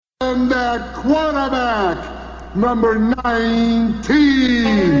And that quarterback, number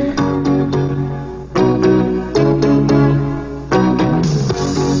 19.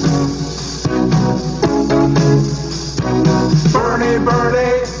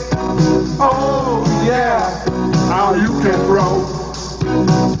 Bernie, oh yeah, how you can throw.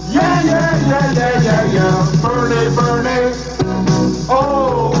 Yeah, Bernie,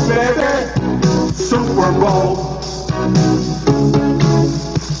 oh baby, Super Bowl.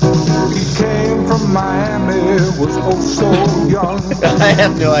 He came from Miami, was oh so young. I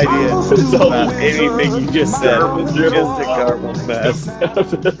have no idea about anything you just said. It was just a garbled mess.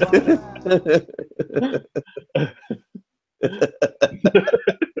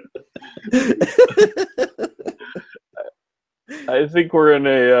 I think we're in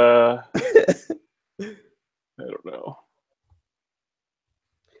a I don't know.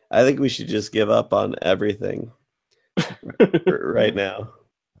 I think we should just give up on everything right now.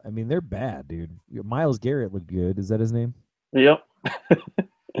 I mean, they're bad, dude. Myles Garrett looked good. Is that his name? Yep.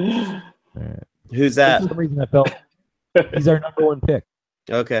 All right. Who's that? For some reason I felt he's our number one pick.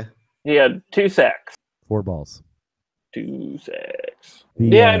 Okay. He had 2 sacks. 4 balls. 2 sacks.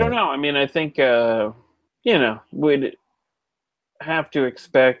 The, I don't know. I mean, I think we'd have to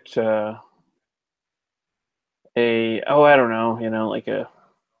expect I don't know, like a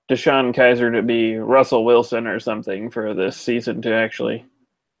Deshaun Kaiser to be Russell Wilson or something for this season to actually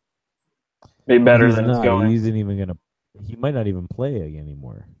be better than it's going. He isn't even gonna. He might not even play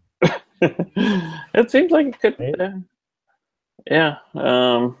anymore. It seems like it could. Yeah.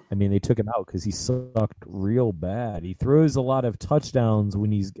 I mean, they took him out because he sucked real bad. He throws a lot of touchdowns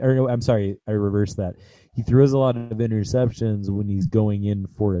when he's. Or no, I'm sorry, I reversed that. He throws a lot of interceptions when he's going in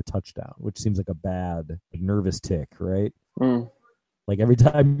for a touchdown, which seems like a bad, nervous tick, right? Mm. Like every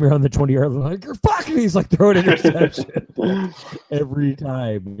time you're on the 20-yard line, like, you're fucking. He's like throwing interception every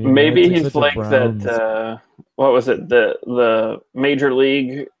time. Maybe he's like that. What was it? The Major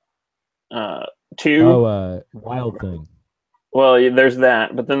League 2? Oh, Wild Thing. Well, there's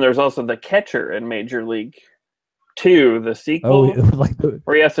that, but then there's also the catcher in Major League 2, the sequel,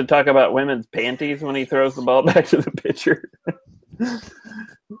 where he has to talk about women's panties when he throws the ball back to the pitcher.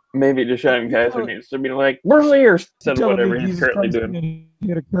 Maybe Deshaun Kaiser needs to be like, Berliers, instead of whatever he's currently doing.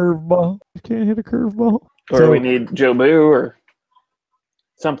 Hit a curveball. You can't hit a curveball. Or we need Joe Boo or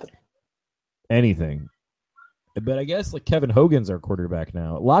something. Anything. But I guess like Kevin Hogan's our quarterback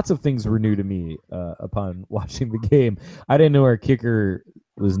now. Lots of things were new to me upon watching the game. I didn't know our kicker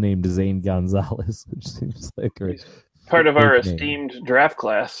was named Zane Gonzalez, which seems like part of our esteemed draft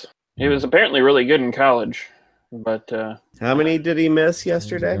class. He was apparently really good in college, but how many did he miss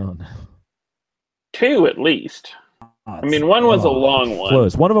yesterday? 2 at least. I mean, one was a long one.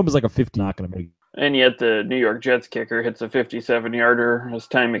 Close. One of them was like a 50. Not going to make. And yet the New York Jets kicker hits a 57-yarder as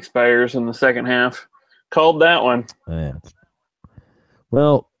time expires in the second half. Called that one. Yeah.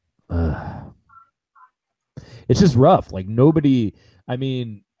 Well, it's just rough. Like nobody. I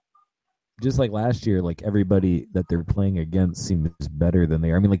mean, just like last year, like everybody that they're playing against seems better than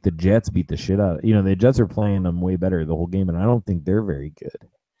they are. I mean, like the Jets beat the shit out. The Jets are playing them way better the whole game, and I don't think they're very good.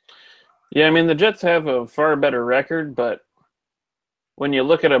 Yeah, I mean the Jets have a far better record, but when you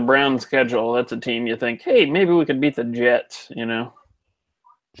look at a Brown schedule, that's a team you think, hey, maybe we could beat the Jets.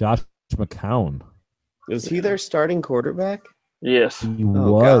 Josh McCown. Is he their starting quarterback? Yes, he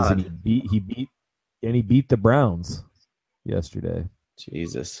was, and he beat the Browns yesterday.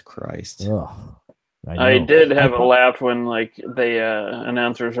 Jesus Christ! Ugh, I did have a laugh when the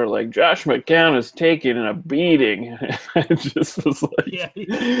announcers are like, Josh McCown is taking a beating. I just was like, yeah,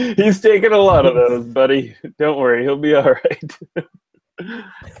 he's taking a lot of those, buddy. Don't worry, he'll be all right.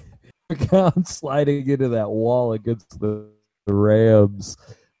 McCown sliding into that wall against the Rams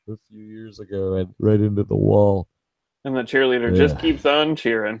a few years ago and right into the wall. And the cheerleader just keeps on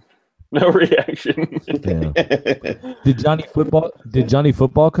cheering. No reaction. Yeah. Did Johnny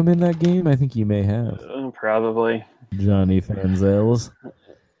Football come in that game? I think he may have. Probably. Johnny Fanzales.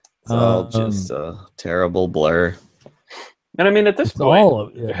 It's all just a terrible blur. And I mean, at this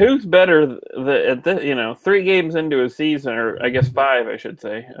point, who's better? 3 games into a season, or I guess 5, I should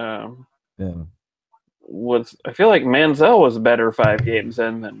say. I feel like Manziel was better 5 games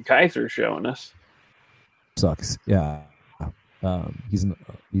in than Kaiser's showing us. Sucks. Yeah. He's not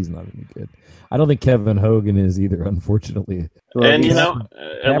any good. I don't think Kevin Hogan is either, unfortunately. And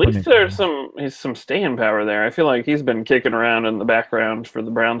at least there's some staying power there. I feel like he's been kicking around in the background for the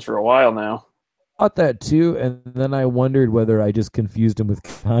Browns for a while now. I thought that too, and then I wondered whether I just confused him with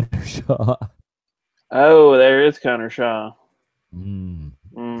Connor Shaw. Oh, there is Connor Shaw.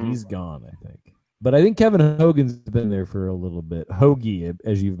 He's gone, I think. But I think Kevin Hogan's been there for a little bit. Hoagie,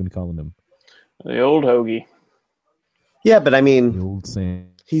 as you've been calling him. The old Hoagie. Yeah, but I mean, The old Sam.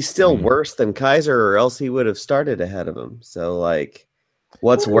 he's still worse than Kaiser, or else he would have started ahead of him. So, like,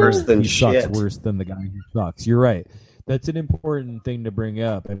 what's worse than He shit? sucks worse than the guy who sucks. You're right. That's an important thing to bring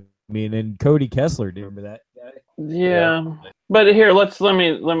up. I mean, and Cody Kessler, do you remember that guy? Yeah. But here, let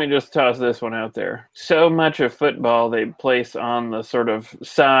me just toss this one out there. So much of football they place on the sort of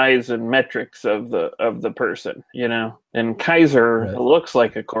size and metrics of the person, you know. And Kaiser looks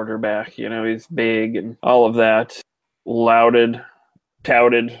like a quarterback, you know. He's big and all of that. Lauded and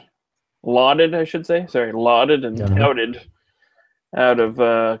touted out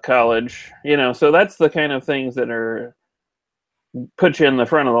of college, you know. So that's the kind of things that are put you in the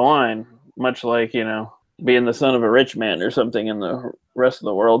front of the line, much like, you know, being the son of a rich man or something in the rest of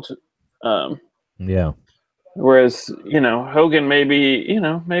the world. Yeah. Whereas, you know, Hogan maybe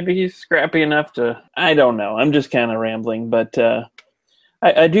he's scrappy enough to, I don't know. I'm just kind of rambling, but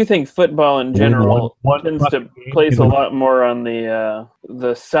I do think football in general tends to place a lot more on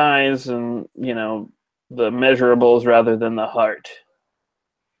the size and, you know, the measurables rather than the heart.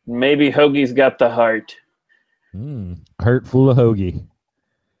 Maybe Hoagie's got the heart. Heart full of Hoagie.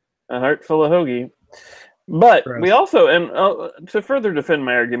 A heart full of Hoagie. But we also, and to further defend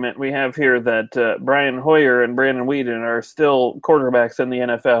my argument, we have here that Brian Hoyer and Brandon Weeden are still quarterbacks in the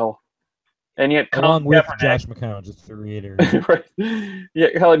NFL. And yet, along with Josh McCown, just to reiterate. Right.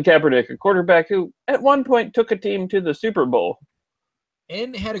 Yet Colin Kaepernick, a quarterback who at one point took a team to the Super Bowl.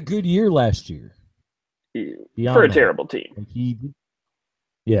 And had a good year last year. For a terrible team.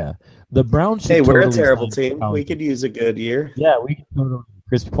 Yeah. The Browns should Hey, we're totally a terrible sign team. McCown. We could use a good year. Yeah, we could totally.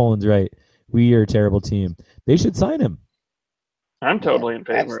 Chris Poland's right. We are a terrible team. They should sign him. I'm totally in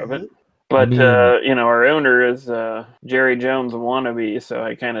favor of it. Absolutely. But, I mean, you know, our owner is Jerry Jones wannabe, so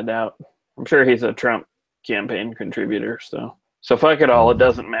I kind of doubt. I'm sure he's a Trump campaign contributor, so fuck it all. It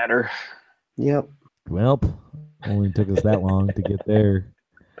doesn't matter. Yep. Well, only took us that long to get there.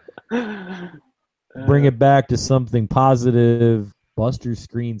 Bring it back to something positive. Buster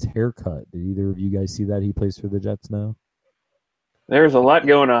Screen's haircut. Did either of you guys see that? He plays for the Jets now. There's a lot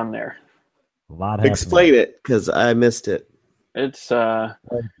going on there. A lot happening. Explain it, because I missed it. It's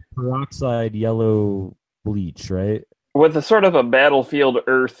peroxide yellow bleach, right? with a sort of a Battlefield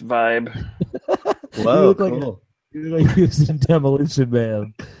Earth vibe. Whoa, You cool. look like he was in Demolition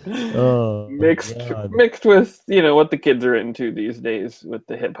Man. Oh, mixed God. with, you know, what the kids are into these days with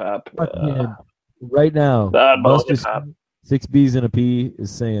the hip hop. Fucking right now, The oddball Buster hip-hop. Screen, 6Bs and a P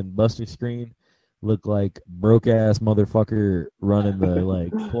is saying Buster Screen look like broke ass motherfucker running the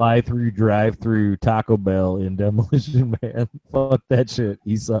like fly through drive through Taco Bell in Demolition Man. Fuck that shit.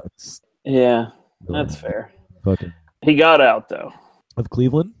 He sucks. Yeah, that's fair. Fucking He got out though. of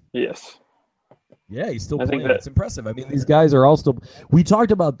Cleveland. Yes. Yeah, he's still I think playing. that- It's impressive. I mean, these guys are all still. We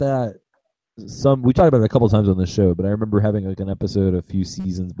talked about that. We talked about it a couple times on the show, but I remember having like an episode a few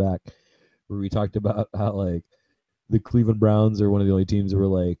seasons back where we talked about how like the Cleveland Browns are one of the only teams that were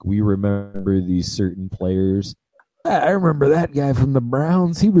like, we remember these certain players. I remember that guy from the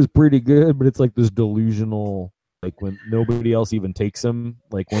Browns. He was pretty good, but it's like this delusional, like when nobody else even takes him.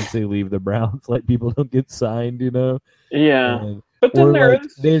 Like once they leave the Browns, like people don't get signed, you know. Yeah. And- But then or there like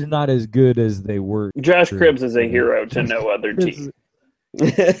is they're not as good as they were. Josh Cribbs is a hero to no other team.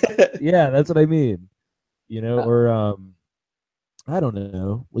 Yeah, that's what I mean. You know, or I don't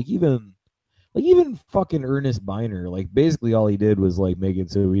know, like even fucking Ernest Biner, like basically all he did was like make it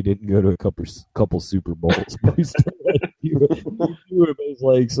so he didn't go to a couple Super Bowls. But he still, like, you do him as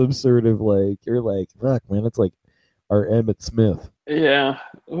like some sort of like, you're like, fuck man, it's like our Emmitt Smith. Yeah.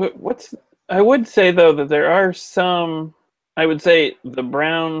 I would say though that there are some. I would say the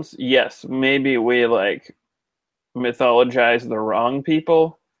Browns. Yes, maybe we like mythologize the wrong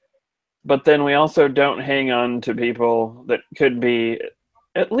people, but then we also don't hang on to people that could be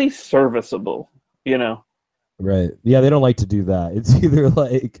at least serviceable. You know. Right. Yeah, they don't like to do that. It's either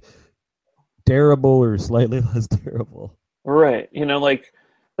like terrible or slightly less terrible. Right. You know, like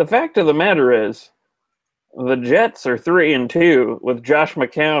the fact of the matter is, the Jets are 3-2 with Josh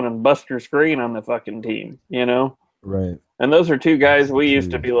McCown and Buster Screen on the fucking team. You know. Right. And those are two guys we used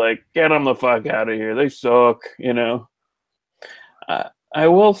to be like, get them the fuck out of here. They suck, you know. I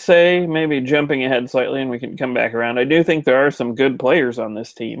will say, maybe jumping ahead slightly and we can come back around, I do think there are some good players on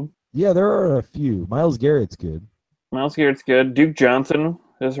this team. Yeah, there are a few. Myles Garrett's good. Miles Garrett's good. Duke Johnson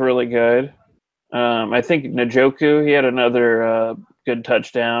is really good. I think Njoku, he had another good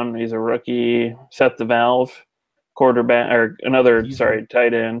touchdown. He's a rookie. Seth the Valve, quarterback, or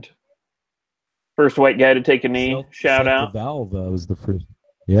tight end. First white guy to take a knee. Shout out. Valve was the first.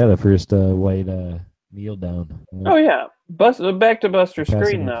 Yeah, the first white kneel down. Oh yeah, back to Buster Passing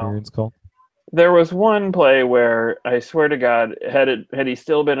Screen though. interference call. There was one play where I swear to God, had he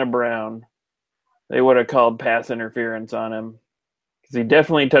still been a Brown, they would have called pass interference on him because he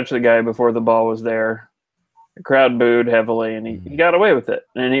definitely touched the guy before the ball was there. The crowd booed heavily, and he got away with it,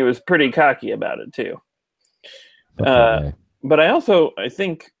 and he was pretty cocky about it too. But I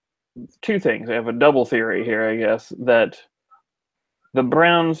think two things. I have a double theory here, I guess, that the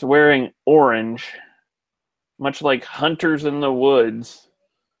Browns wearing orange, much like hunters in the woods,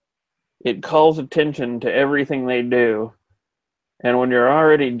 it calls attention to everything they do. And when you're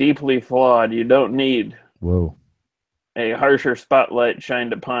already deeply flawed, you don't need a harsher spotlight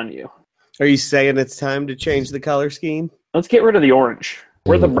shined upon you. Are you saying it's time to change the color scheme? Let's get rid of the orange.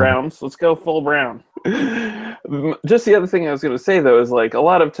 We're the Browns. Let's go full brown. Just the other thing I was going to say, though, is like a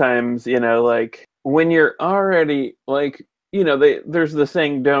lot of times, like when you're already like, there's the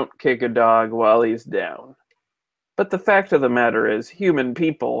saying, don't kick a dog while he's down. But the fact of the matter is human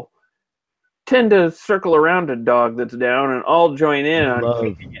people tend to circle around a dog that's down and all join in on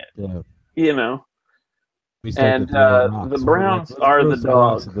kicking it. Yeah. And the Browns are the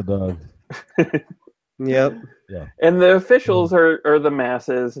dog. Yep. Yeah. And the officials are the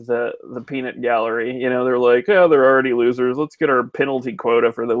masses, the peanut gallery. They're like, oh, they're already losers. Let's get our penalty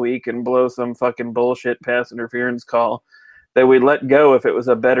quota for the week and blow some fucking bullshit pass interference call that we'd let go if it was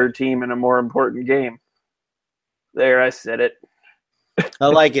a better team in a more important game. There, I said it. I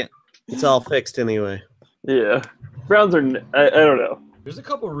like it. It's all fixed anyway. Yeah. Browns are, I don't know. There's a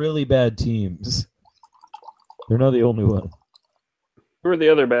couple really bad teams. They're not the only one. Who are the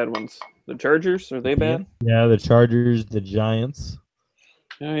other bad ones? The Chargers? Are they bad? Yeah, the Chargers, the Giants.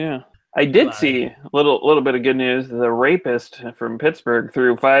 Oh, yeah. I did see a little bit of good news. The rapist from Pittsburgh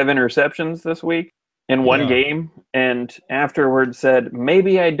threw 5 interceptions this week in one game, and afterwards said,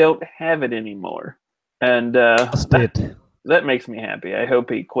 maybe I don't have it anymore. And that makes me happy. I hope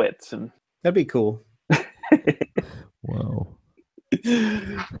he quits. And that'd be cool. Wow.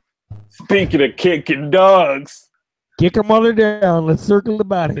 Speaking of kicking dogs. Kick her mother down. Let's circle the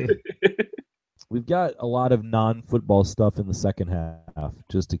body. We've got a lot of non-football stuff in the second half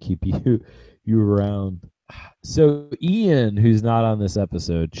just to keep you around. So Ian, who's not on this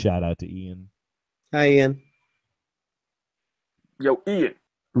episode, shout out to Ian. Hi, Ian. Yo, Ian.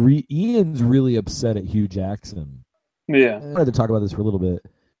 Ian's really upset at Hugh Jackson. Yeah. I wanted to talk about this for a little bit.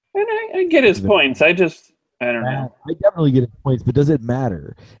 And I get his points. I don't know. I definitely get his points, but does it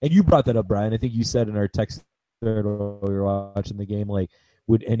matter? And you brought that up, Brian. I think you said in our text thread while we were watching the game, like,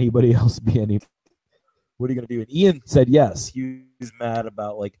 would anybody else be any? What are you going to do? And Ian said yes. He was mad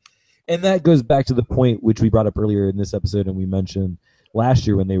about, like, and that goes back to the point which we brought up earlier in this episode, and we mentioned last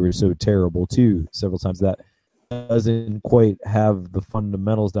year when they were so terrible too, several times, that doesn't quite have the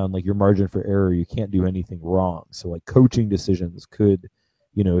fundamentals down, like your margin for error. You can't do anything wrong. So like coaching decisions could,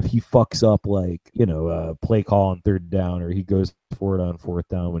 if he fucks up, like, play call on third down, or he goes for it on fourth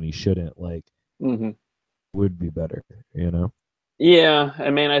down when he shouldn't, like, would be better, Yeah, I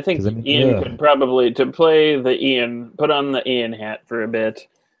mean, I think Ian could probably, to play the Ian, put on the Ian hat for a bit.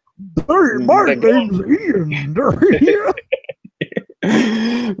 My name's Ian.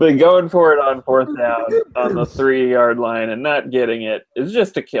 But going for it on fourth down on the 3-yard line and not getting it is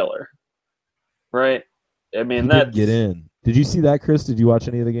just a killer, right? I mean, that's get in. Did you see that, Chris? Did you watch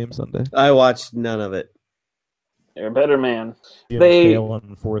any of the game Sunday? I watched none of it. You're a better man. They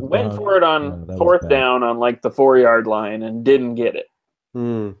went for it on fourth down on like the 4-yard line and didn't get it.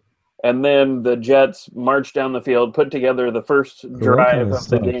 And then the Jets marched down the field, put together the first drive of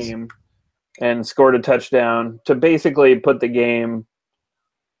the game, and scored a touchdown to basically put the game,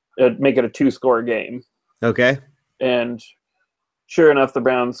 make it a 2-score game. Okay. And sure enough, the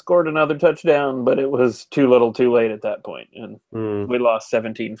Browns scored another touchdown, but it was too little too late at that point, and we lost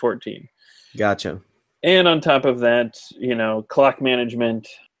 17-14. Gotcha. And on top of that, clock management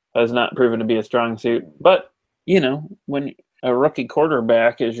has not proven to be a strong suit. But, when a rookie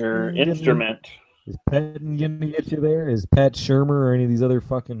quarterback is your instrument. Is Patton going to get you there? Is Pat Shermer or any of these other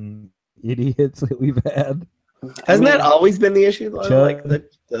fucking idiots that we've had? Hasn't that always been the issue? Like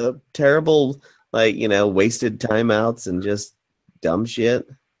the terrible, wasted timeouts and just dumb shit?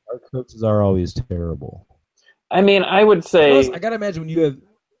 Our coaches are always terrible. I mean, I would say... Plus, I got to imagine when you have...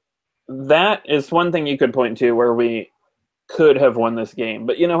 That is one thing you could point to where we could have won this game.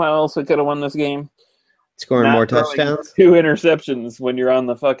 But you know how else we could have won this game? Scoring more touchdowns? 2 interceptions when you're on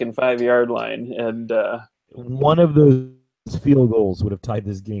the fucking 5-yard line. And one of those field goals would have tied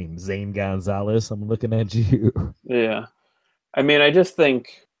this game. Zane Gonzalez, I'm looking at you. Yeah. I mean, I just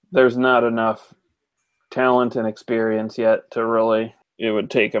think there's not enough talent and experience yet to really, it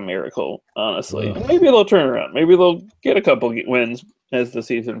would take a miracle, honestly. And maybe they'll turn around. Maybe they'll get a couple wins as the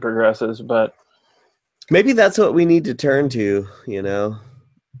season progresses, but maybe that's what we need to turn to,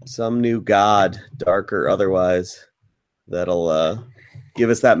 some new god, dark or otherwise, that'll give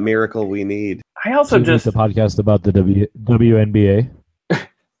us that miracle we need. I also just the podcast about the WNBA.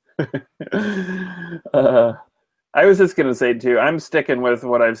 I was just going to say, too, I'm sticking with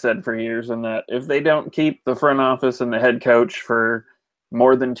what I've said for years, in that if they don't keep the front office and the head coach for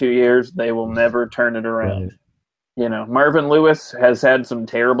more than 2 years, they will never turn it around. Right. Marvin Lewis has had some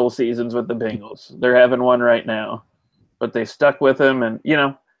terrible seasons with the Bengals. They're having one right now. But they stuck with him, and,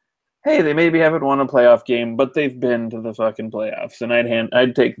 hey, they maybe haven't won a playoff game, but they've been to the fucking playoffs, and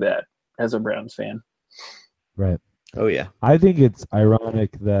I'd take that as a Browns fan. Right. Oh, yeah. I think it's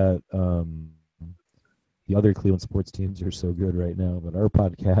ironic that the other Cleveland sports teams are so good right now, but our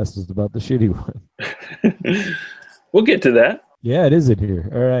podcast is about the shitty one. We'll get to that. Yeah, it is in here.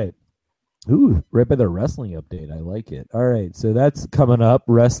 All right. Ooh, right by the wrestling update. I like it. All right, so that's coming up.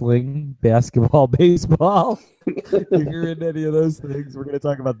 Wrestling, basketball, baseball. If you're into any of those things, we're going to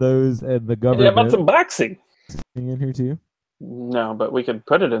talk about those and the government. Yeah, about some boxing. In here too? No, but we could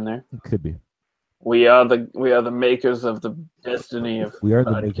put it in there. It could be. We are the makers of the destiny of We are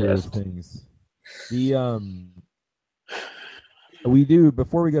the makers of things. We do,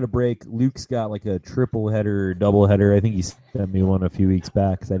 before we go to break, Luke's got like a triple header or double header. I think he sent me one a few weeks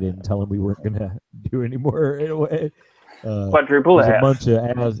back because I didn't tell him we weren't going to do any more in a way. Quadruple ass. A bunch of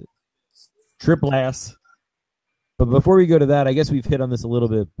ass. Triple ass. But before we go to that, I guess we've hit on this a little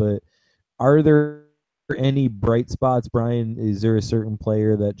bit, but are there any bright spots, Brian? Is there a certain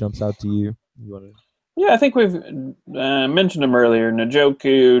player that jumps out to you? Yeah, I think we've mentioned him earlier.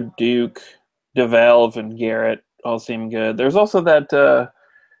 Njoku, Duke, DeValve, and Garrett all seem good. There's also that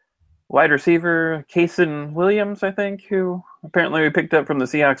wide receiver, Kaysen Williams, I think, who apparently we picked up from the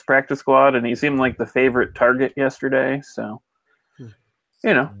Seahawks practice squad, and he seemed like the favorite target yesterday. So,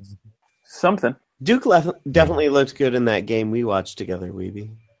 something. Duke definitely looked good in that game we watched together, Weeby.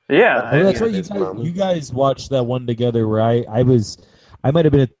 Yeah. That's right. You guys watched that one together where I might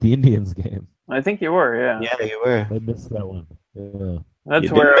have been at the Indians game. I think you were, yeah. Yeah, you were. I missed that one. Yeah. That's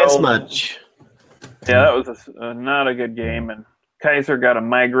you where didn't miss much. Yeah, that was not a good game, and Kaiser got a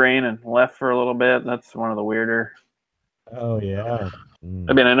migraine and left for a little bit. That's one of the weirder. Oh yeah.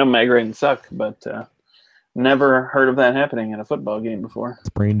 I mean, I know migraines suck, but never heard of that happening in a football game before.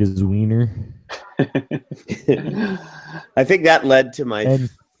 Sprained his wiener. I think that led to my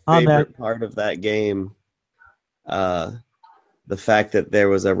favorite part of that game. The fact that there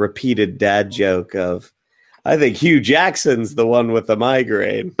was a repeated dad joke of, I think Hugh Jackson's the one with the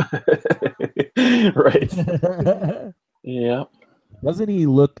migraine. Right. Yeah. Doesn't he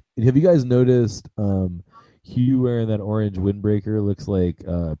look? Have you guys noticed Hugh wearing that orange windbreaker looks like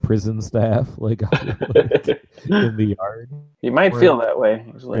prison staff, like in the yard? You might feel that way.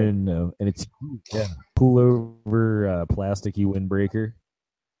 And it's pullover plasticky windbreaker.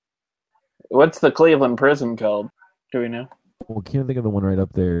 What's the Cleveland prison called? Do we know? Well, can't think of the one right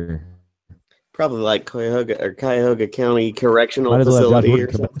up there. Probably like Cuyahoga County Correctional Facility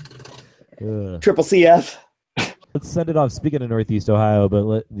or something. Triple CF. Let's send it off. Speaking of Northeast Ohio,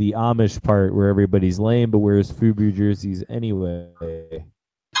 but the Amish part where everybody's lame but wears FUBU jerseys anyway.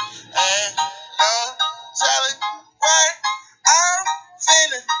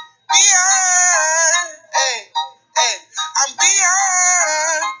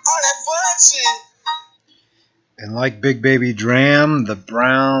 And like Big Baby Dram, the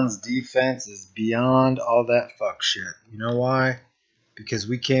Browns defense is beyond all that fuck shit. You know why? Because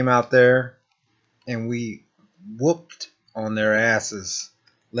we came out there and we whooped on their asses.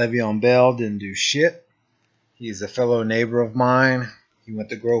 Le'Veon Bell didn't do shit. He's a fellow neighbor of mine. He went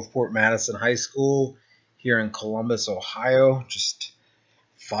to Groveport Madison High School here in Columbus, Ohio, just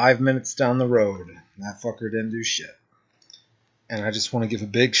 5 minutes down the road. That fucker didn't do shit. And I just want to give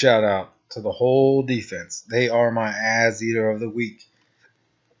a big shout out to the whole defense. They are my ass eater of the week.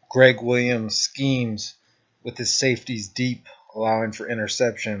 Greg Williams schemes with his safeties deep, allowing for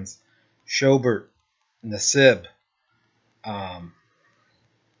interceptions. Schobert, Nassib,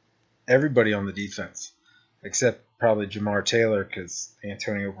 everybody on the defense, except probably Jamar Taylor because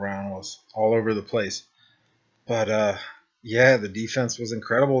Antonio Brown was all over the place. But the defense was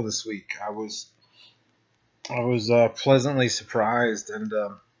incredible this week. I was pleasantly surprised, and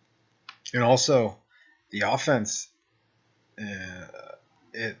also the offense.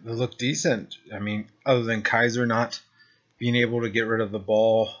 It looked decent. I mean, other than Kaiser not being able to get rid of the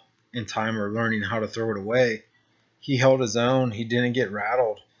ball in time or learning how to throw it away, he held his own. He didn't get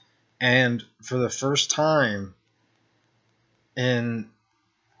rattled. And for the first time in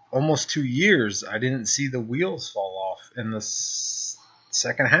almost 2 years, I didn't see the wheels fall off in the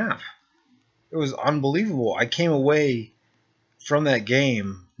second half. It was unbelievable. I came away from that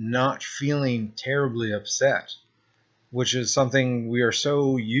game not feeling terribly upset, which is something we are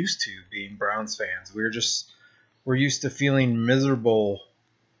so used to being Browns fans. We're used to feeling miserable.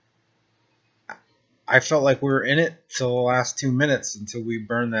 I felt like we were in it till the last 2 minutes until we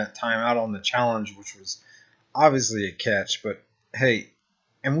burned that timeout on the challenge, which was obviously a catch. But hey,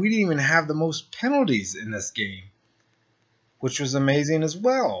 and we didn't even have the most penalties in this game, which was amazing as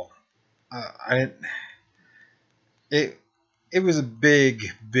well. It was a big,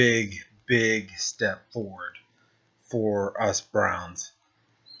 big, big step forward for us Browns.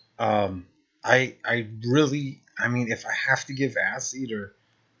 I mean, if I have to give ass eater,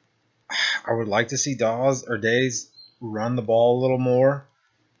 I would like to see Dawes or Days run the ball a little more.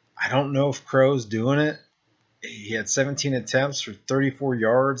 I don't know if Crow's doing it. He had 17 attempts for 34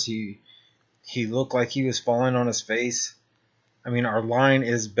 yards. He looked like he was falling on his face. I mean, our line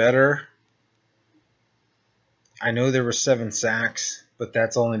is better. I know there were 7 sacks, but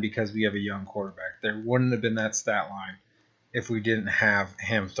that's only because we have a young quarterback. There wouldn't have been that stat line if we didn't have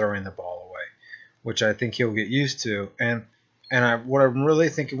him throwing the ball away, which I think he'll get used to. And what I'm really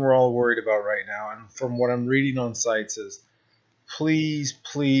thinking we're all worried about right now, and from what I'm reading on sites, is please,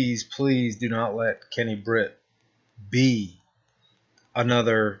 please, please do not let Kenny Britt be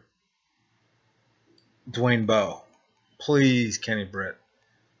another Dwayne Bowe. Please, Kenny Britt,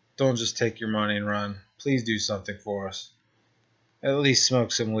 don't just take your money and run. Please do something for us. At least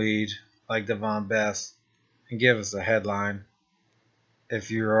smoke some weed like Devon Best and give us a headline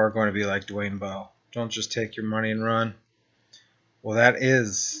if you are going to be like Dwayne Bowe. Don't just take your money and run. Well, that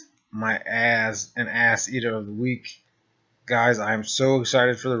is my ass eater of the week. Guys, I'm so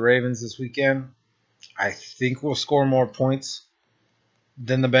excited for the Ravens this weekend. I think we'll score more points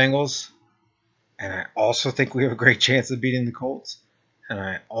than the Bengals. And I also think we have a great chance of beating the Colts. And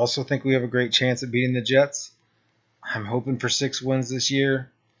I also think we have a great chance of beating the Jets. I'm hoping for 6 wins this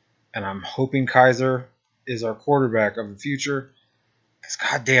year. And I'm hoping Kaiser is our quarterback of the future. Because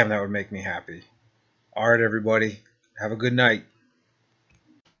goddamn, that would make me happy. All right, everybody. Have a good night.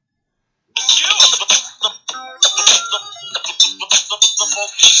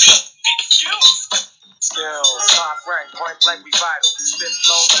 Skills, top rank, point blank, be vital. Spit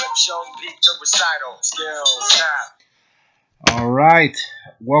flow, flip shows, beat the recital. Skills, top. All right.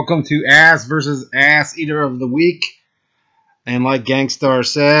 Welcome to Ass versus Ass Eater of the Week. And like Gangstar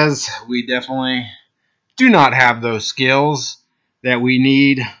says, we definitely do not have those skills that we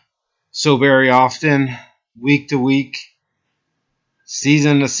need so very often, week to week,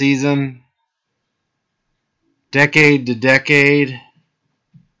 season to season, decade to decade.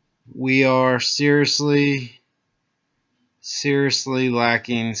 We are seriously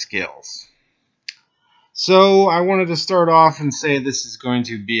lacking skills. So I wanted to start off and say this is going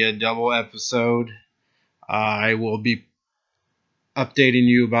to be a double episode. I will be updating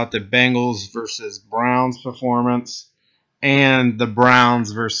you about the Bengals versus Browns performance and the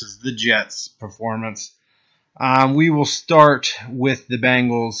Browns versus the Jets performance. We will start with the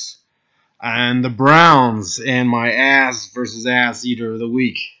Bengals and the Browns and my ass versus ass eater of the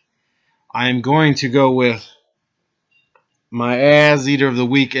week. I am going to go with my ass eater of the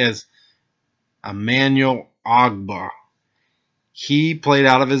week as Emmanuel Ogbah. He played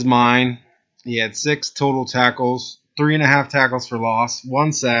out of his mind. He had 6 total tackles, 3.5 tackles for loss,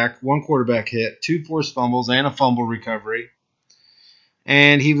 1 sack, 1 quarterback hit, 2 forced fumbles, and a fumble recovery.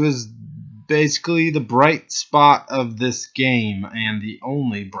 And he was basically the bright spot of this game and the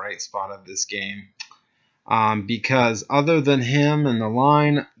only bright spot of this game. Because other than him and the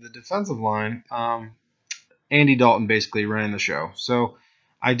line, the defensive line, Andy Dalton basically ran the show. So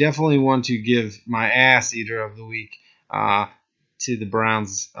I definitely want to give my ass eater of the week to the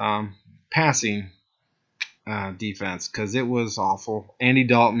Browns passing defense because it was awful. Andy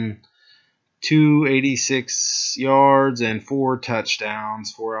Dalton, 286 yards and 4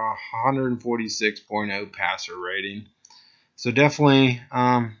 touchdowns for a 146.0 passer rating. So definitely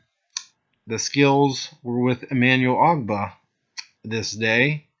the skills were with Emmanuel Ogbah this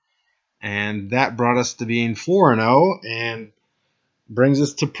day. And that brought us to being 4-0 and brings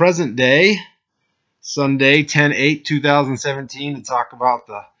us to present day, Sunday, 10/8/2017, to talk about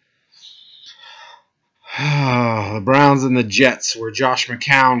the Browns and the Jets, where Josh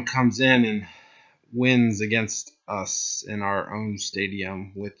McCown comes in and wins against us in our own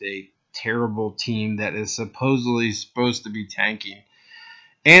stadium with a terrible team that is supposedly supposed to be tanking.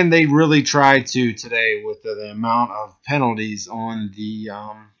 And they really tried to today with the amount of penalties on the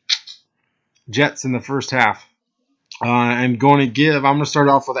Jets in the first half. I'm going to start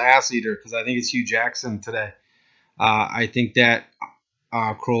off with the ass eater because I think it's Hugh Jackson today. I think that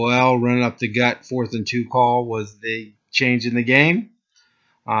Crowell running up the gut 4th and 2 call was the change in the game.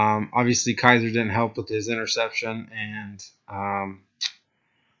 Obviously, Kaiser didn't help with his interception, and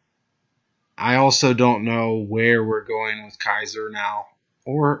I also don't know where we're going with Kaiser now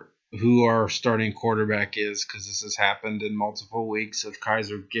or who our starting quarterback is because this has happened in multiple weeks of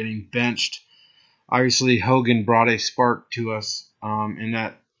Kaiser getting benched. Obviously, Hogan brought a spark to us in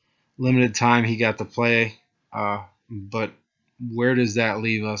that limited time he got to play, but where does that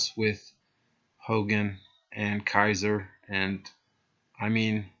leave us with Hogan and Kaiser? And, I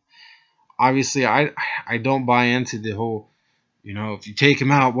mean, obviously, I don't buy into the whole, if you take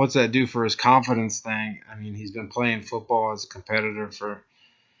him out, what's that do for his confidence thing? I mean, he's been playing football as a competitor for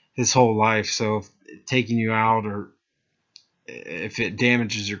his whole life, so if taking you out or if it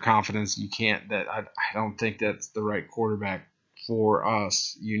damages your confidence, you can't. I don't think that's the right quarterback for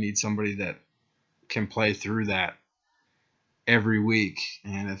us. You need somebody that can play through that every week,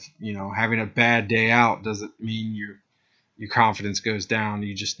 and if having a bad day out doesn't mean your confidence goes down.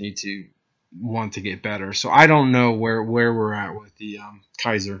 You just need to want to get better. So I don't know where we're at with the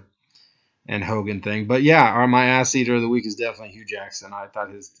Kaiser and Hogan thing. But yeah, my ass eater of the week is definitely Hugh Jackson. I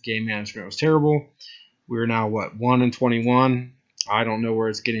thought his game management was terrible. We're now 1-21. I don't know where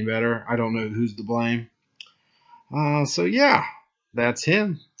it's getting better. I don't know who's to blame. So yeah, that's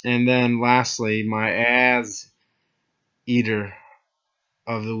him. And then lastly, my ass eater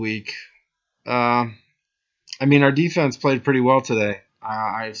of the week. Our defense played pretty well today.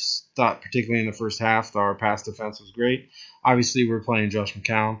 I thought, particularly in the first half, our pass defense was great. Obviously, we're playing Josh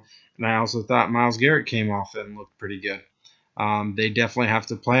McCown, and I also thought Myles Garrett came off and looked pretty good. They definitely have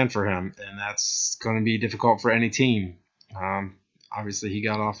to plan for him, and that's going to be difficult for any team. Obviously, he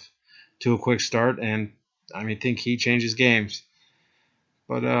got off to a quick start, and I think he changes games.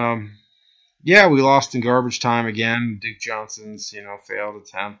 But yeah, we lost in garbage time again. Duke Johnson's failed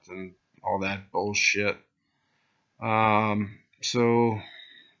attempt and all that bullshit. So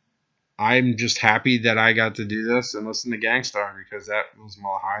I'm just happy that I got to do this and listen to Gangstar because that was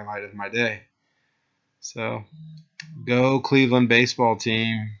my highlight of my day. So go Cleveland baseball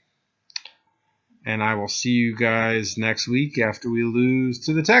team. And I will see you guys next week after we lose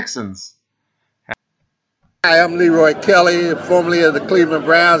to the Texans. Hi, I'm Leroy Kelly, formerly of the Cleveland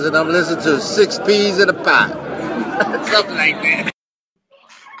Browns, and I'm listening to 6 Peas in a Pot. Something like that.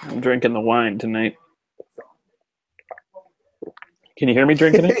 I'm drinking the wine tonight. Can you hear me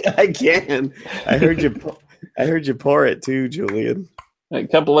drinking it? I can. I heard you pour it too, Julian. A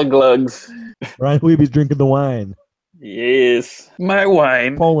couple of glugs. Brian Weeby's drinking the wine. Yes, my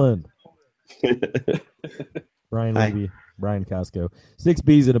wine. Poland. Brian Weeby, Brian Costco. 6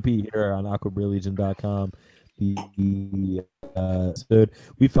 B's and a P here on AquaBreLegion.com. We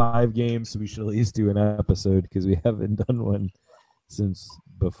 5 games, so we should at least do an episode because we haven't done one since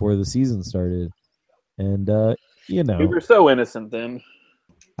before the season started. And we were so innocent then.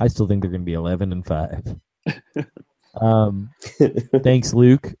 I still think they're going to be 11-5. Thanks,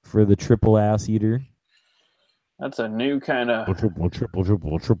 Luke, for the triple ass eater. That's a new kind of triple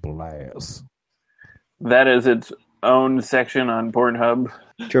ass. That is its own section on Pornhub.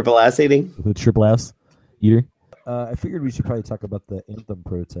 Triple ass eating? The triple ass eater. I figured we should probably talk about the anthem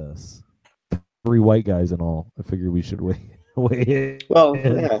protests. 3 white guys and all. I figured we should weigh in. Well,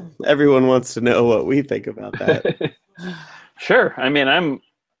 yeah. Everyone wants to know what we think about that. Sure. I'm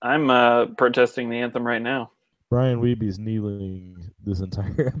protesting the anthem right now. Brian Weeby's kneeling this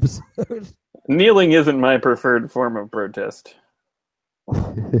entire episode. Kneeling isn't my preferred form of protest.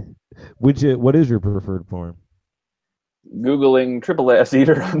 What is your preferred form? Googling triple ass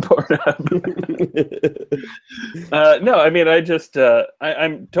eater on Pornhub.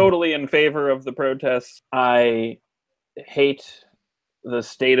 I'm totally in favor of the protests. I hate the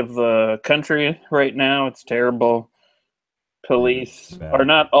state of the country right now. It's terrible. Police are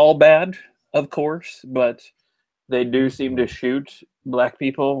not all bad, of course, but they do seem to shoot black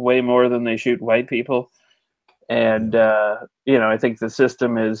people way more than they shoot white people. And, I think the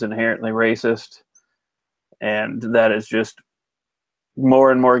system is inherently racist. And that is just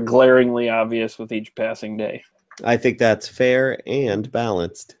more and more glaringly obvious with each passing day. I think that's fair and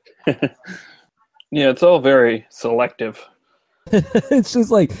balanced. Yeah, it's all very selective. It's just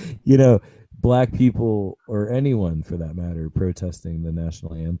like, black people, or anyone for that matter, protesting the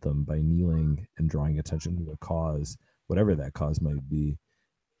national anthem by kneeling and drawing attention to a cause, whatever that cause might be.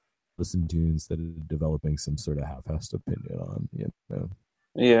 Listen to instead of developing some sort of half-assed opinion on,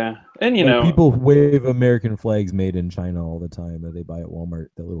 Yeah, and people wave American flags made in China all the time that they buy at Walmart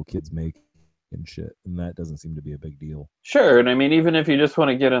that little kids make. and shit, and that doesn't seem to be a big deal. Sure, and I mean, even if you just want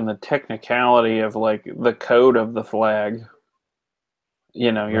to get in the technicality of like the code of the flag,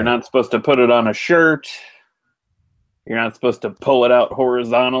 you're Right. not supposed to put it on a shirt. You're not supposed to pull it out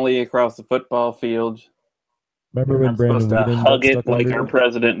horizontally across the football field. Remember You're when not Brandon supposed to Whedon hug got it stuck like under our it?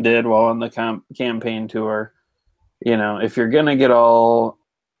 president did while on the campaign tour. If you're going to get all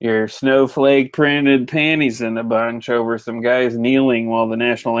your snowflake printed panties in a bunch over some guys kneeling while the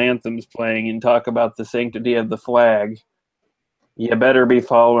national anthem's playing and talk about the sanctity of the flag, you better be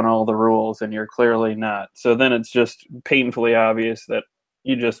following all the rules, and you're clearly not. So then it's just painfully obvious that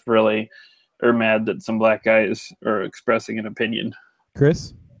you just really are mad that some black guys are expressing an opinion.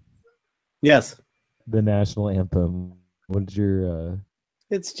 Chris, Yes. the national anthem. What's your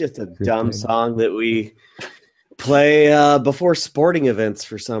It's just a Good dumb thing. song that we play before sporting events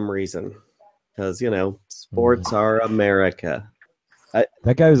for some reason. Because, sports are America.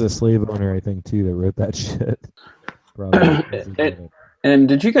 that guy was a slave owner, I think, too, that wrote that shit. Probably doesn't get it. And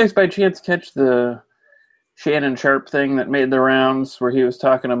did you guys by chance catch the Shannon Sharp thing that made the rounds where he was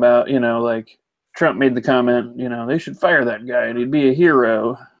talking about, like Trump made the comment, they should fire that guy and he'd be a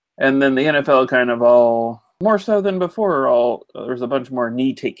hero. And then the NFL kind of all, more so than before, there's a bunch more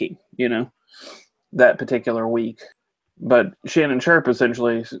knee taking, that particular week. But Shannon Sharp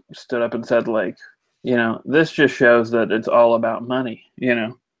essentially stood up and said, like, this just shows that it's all about money,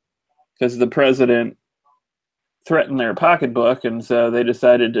 because the president threatened their pocketbook, and so they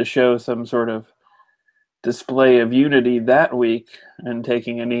decided to show some sort of display of unity that week and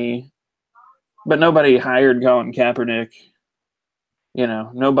taking a knee. But nobody hired Colin Kaepernick.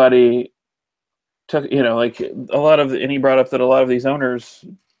 Nobody took, like a lot of, and he brought up that a lot of these owners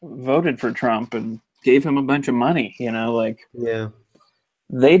voted for Trump and gave him a bunch of money, Yeah.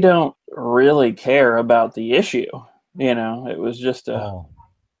 they don't really care about the issue. It was just a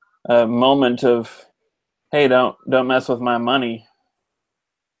moment of, hey, don't mess with my money,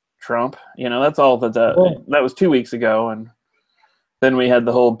 Trump. That's all that was 2 weeks ago. And then we had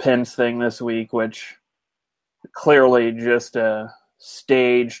the whole Pence thing this week, which clearly just a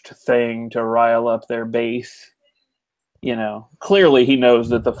staged thing to rile up their base. Clearly he knows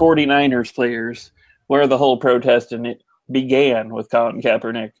that the 49ers players, where the whole protest and it began with Colin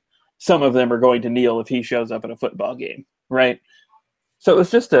Kaepernick, some of them are going to kneel if he shows up at a football game, right? So it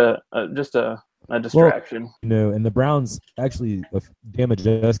was just a distraction. And the Browns actually, Dan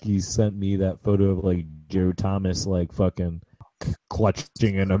Majewski sent me that photo of like Joe Thomas like fucking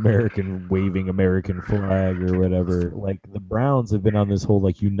clutching an American, waving American flag or whatever. Like the Browns have been on this whole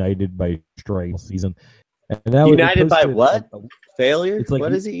like united by stripes season. And that United by what? Failure? It's like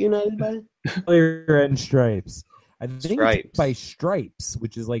what is it united by? Failure and stripes. I think Stripes. it's by stripes,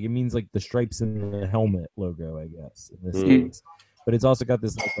 which is like, it means like the stripes in the helmet logo, I guess, in this Mm. case. But it's also got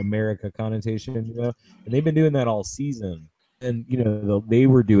this like America connotation, and they've been doing that all season. And they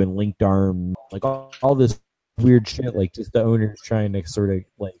were doing linked arm, like all this weird shit, like just the owners trying to sort of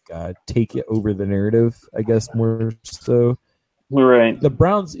like take it over the narrative, I guess, more so. Right. The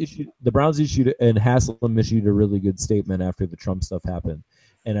Browns issued and Haslam issued a really good statement after the Trump stuff happened.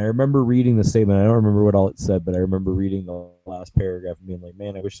 And I remember reading the statement. I don't remember what all it said, but I remember reading the last paragraph and being like,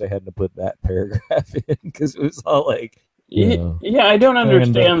 man, I wish I hadn't put that paragraph in, because it was all like, Yeah, I don't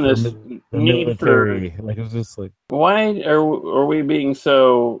understand this the need for. military. Like, it was just like, Why are we being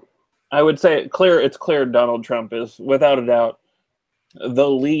so? I would say it's clear Donald Trump is, without a doubt, the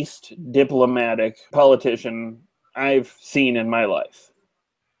least diplomatic politician I've seen in my life,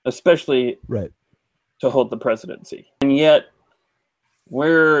 especially right. to hold the presidency. And yet,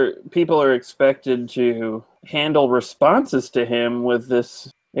 where people are expected to handle responses to him with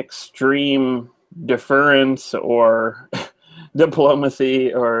this extreme deference or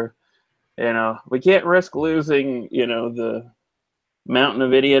diplomacy, or we can't risk losing the mountain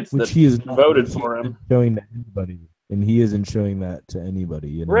of idiots Which that he is not voted for him. showing to anybody, and he isn't showing that to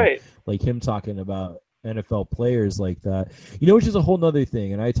anybody. Right. Like him talking about NFL players like that, which is a whole nother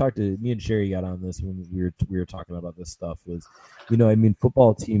thing. And me and Sherry got on this when we were talking about this stuff. Was,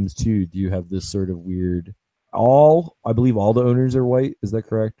 football teams too do have this sort of weird. I believe all the owners are white. Is that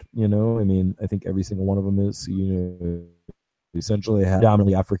correct? I think every single one of them is. Essentially have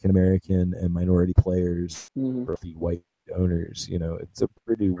predominantly African American and minority players, roughly white owners. It's a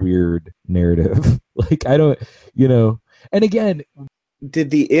pretty weird narrative. Like I don't, and again,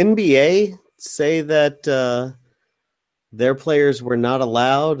 Did the NBA say that their players were not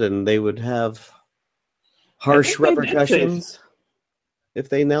allowed and they would have harsh repercussions if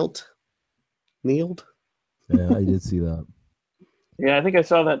they kneeled? yeah, I did see that. Yeah, I think I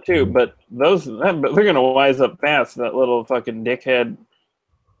saw that too. But they're going to wise up fast. That little fucking dickhead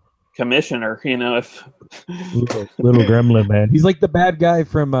commissioner. If little gremlin man, he's like the bad guy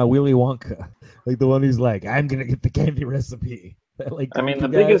from Willy Wonka, like the one who's like, I'm gonna get the candy recipe. Like, I mean, the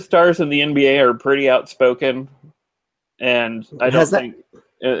biggest stars in the NBA are pretty outspoken, and I don't think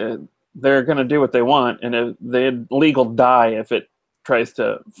they're going to do what they want, and the league will die if it tries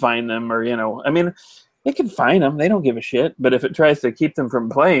to fine them, or I mean, they can fine them; they don't give a shit. But if it tries to keep them from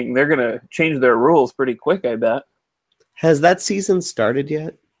playing, they're going to change their rules pretty quick, I bet. Has that season started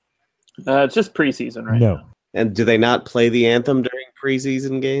yet? It's just preseason right now. And do they not play the anthem during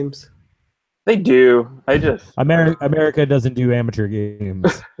preseason games? They do. America doesn't do amateur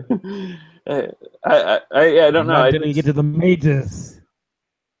games. I don't know. Until you get to the majors.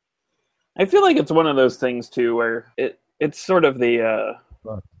 I feel like it's one of those things too, where it's sort of the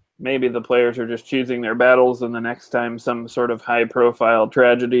maybe the players are just choosing their battles, and the next time some sort of high-profile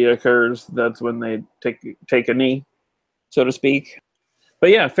tragedy occurs, that's when they take a knee, so to speak. But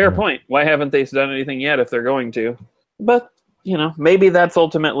yeah, fair point. Why haven't they done anything yet if they're going to? But maybe that's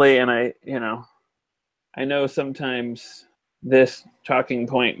ultimately, and I know sometimes this talking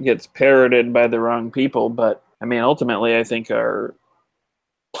point gets parroted by the wrong people, but I mean, ultimately, I think our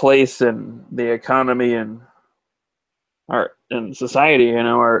place in the economy and our in society,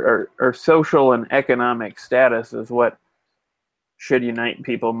 our social and economic status is what should unite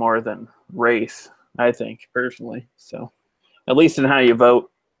people more than race, I think, personally. So, at least in how you vote,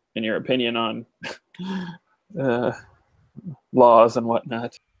 in your opinion on laws and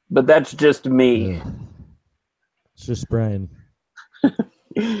whatnot. But that's just me. Yeah. It's just Brian.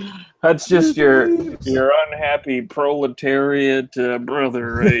 That's just your unhappy proletariat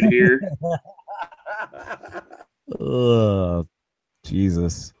brother right here.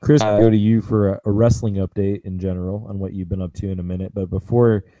 Jesus. Chris, I'll go to you for a wrestling update in general on what you've been up to in a minute. But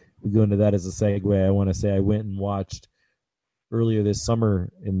before we go into that as a segue, I want to say I went and watched earlier this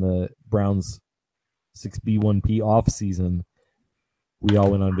summer in the Browns 6B1P off season. We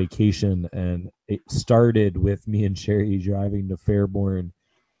all went on vacation, and it started with me and Sherry driving to Fairborn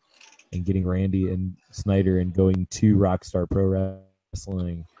and getting Randy and Snyder and going to Rockstar Pro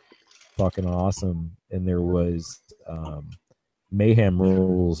Wrestling. Fucking awesome. And there was mayhem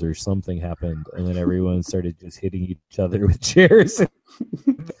rules or something happened, and then everyone started just hitting each other with chairs.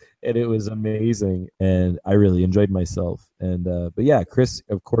 And it was amazing, and I really enjoyed myself. And but yeah, Chris,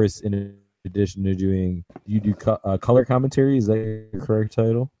 of course, in addition to doing, you do color commentary. Is that your correct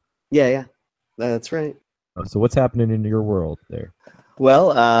title? Yeah, that's right. So what's happening in your world there?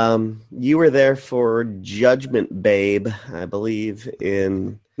 Well, you were there for Judgment Babe, I believe,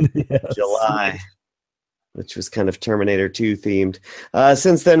 in July, which was kind of Terminator 2 themed.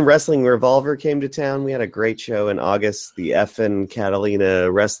 Since then, Wrestling Revolver came to town. We had a great show in August, the F and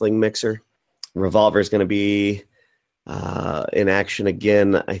Catalina Wrestling Mixer. Revolver is going to be in action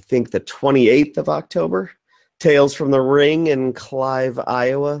again, I think the 28th of October. Tales from the Ring in Clive,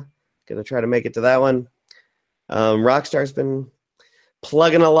 Iowa. Going to try to make it to that one. Rockstar's been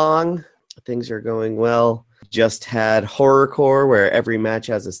plugging along. Things are going well. Just had Horrorcore, where every match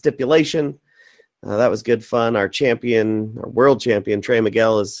has a stipulation. That was good fun. Our world champion, Trey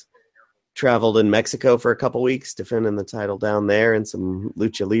Miguel, has traveled in Mexico for a couple weeks, defending the title down there and some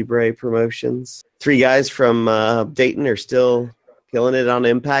Lucha Libre promotions. 3 guys from Dayton are still killing it on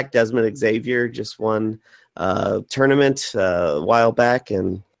Impact. Desmond Xavier just won a tournament a while back,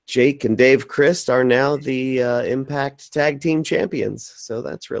 and Jake and Dave Christ are now the Impact Tag Team Champions. So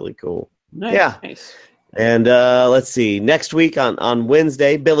that's really cool. Nice. Yeah. Nice. And let's see. Next week on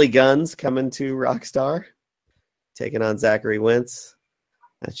Wednesday, Billy Gunn's coming to Rockstar, taking on Zachary Wentz.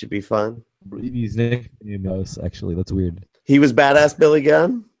 That should be fun. He's nicknamed us, actually. That's weird. He was Badass Billy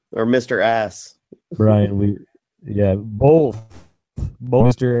Gunn or Mr. Ass? Brian, both.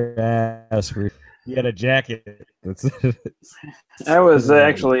 Mr. Ass. He had a jacket. I was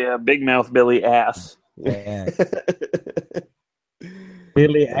actually a Big Mouth Billy Ass.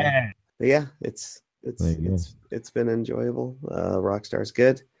 Billy Ass. Yeah, it's been enjoyable. Rockstar's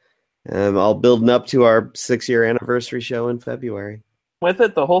good. All building up to our 6-year anniversary show in February. With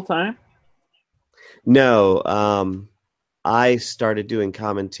it the whole time? No, I started doing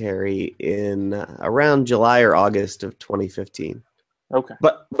commentary in around July or August of 2015. Okay,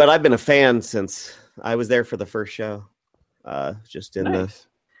 but I've been a fan since I was there for the first show. Just in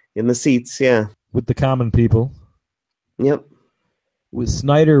the seats, yeah, with the common people. Yep.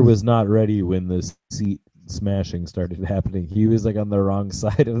 Snyder was not ready when the seat smashing started happening. He was like on the wrong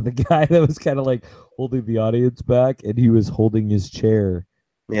side of the guy that was kind of like holding the audience back, and he was holding his chair.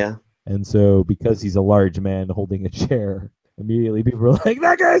 Yeah. And so because he's a large man holding a chair, immediately people were like,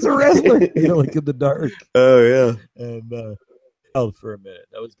 that guy's a wrestler, like in the dark. Oh, yeah. And held for a minute.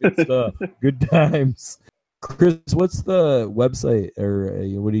 That was good stuff. Good times. Chris, what's the website or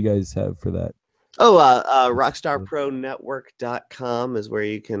what do you guys have for that? Oh, rockstarpronetwork.com is where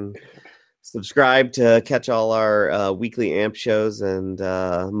you can subscribe to catch all our weekly AMP shows and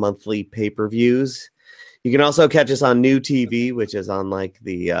monthly pay-per-views. You can also catch us on New TV, which is on like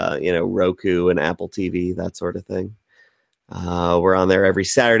the Roku and Apple TV, that sort of thing. We're on there every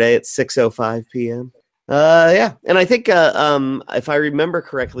Saturday at 6:05 p.m. Yeah, and I think if I remember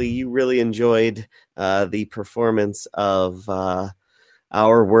correctly, you really enjoyed the performance of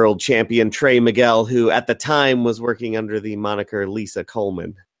our world champion Trey Miguel, who at the time was working under the moniker Lisa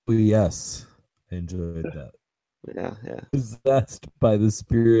Coleman. Yes, I enjoyed that. Yeah. Possessed by the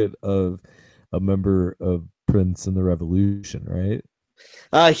spirit of a member of Prince and the Revolution, right?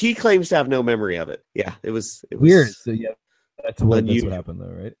 He claims to have no memory of it. Yeah, it was weird. So yeah, that's what happened, though,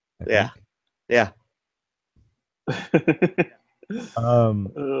 right? Yeah.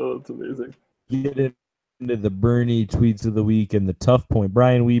 Oh, it's amazing. Get into the Bernie tweets of the week and the tough point.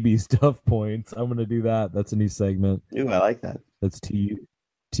 Brian Weeby's tough points. I'm gonna do that. That's a new segment. Ooh, I like that. That's TUFF.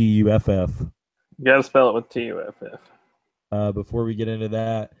 You gotta spell it with TUFF. Before we get into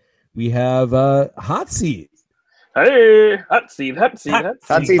that, we have hot seat. Hey, hot seat.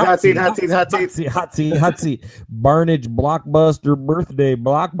 Barnage Blockbuster Birthday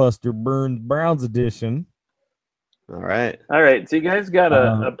Blockbuster Burns Browns edition. All right. So you guys got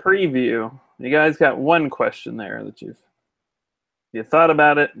a preview. You guys got one question there that you thought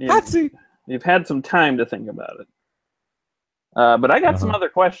about it. You've had some time to think about it. But I got some other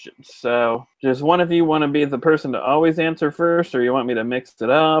questions. So does one of you want to be the person to always answer first, or you want me to mix it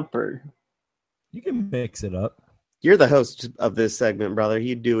up? Or you can mix it up. You're the host of this segment, brother.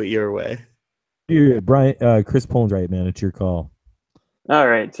 You do it your way. Dude, Brian, Chris Poland's right, man. It's your call. All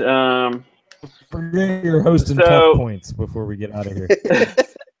right. Forget your hosting tough points before we get out of here.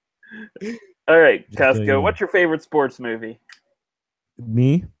 All right, Costco, what's your favorite sports movie?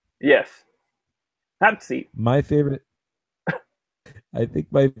 Me? Yes. Hot seat. My favorite. I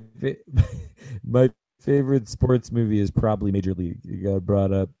think my favorite sports movie is probably Major League. It got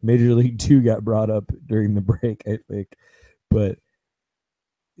brought up. Major League 2 got brought up during the break, I think, but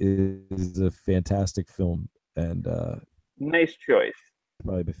it is a fantastic film and nice choice.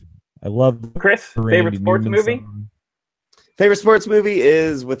 I love Chris. Favorite sports movie? Song. Favorite sports movie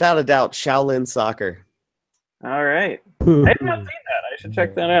is without a doubt Shaolin Soccer. All right. I have not seen that. I should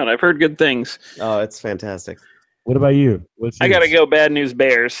check that out. I've heard good things. Oh, it's fantastic. What about you? I got to go Bad News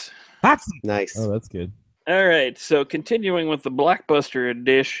Bears. Nice. Oh, that's good. All right. So continuing with the Blockbuster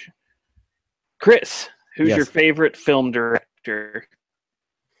edition. Chris, who's your favorite film director?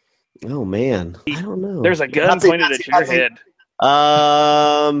 Oh, man. I don't know. There's a gun pointed at your head.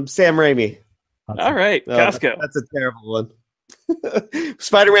 Sam Raimi. All right. Costco. That's a terrible one.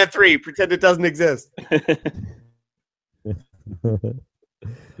 Spider-Man 3. Pretend it doesn't exist.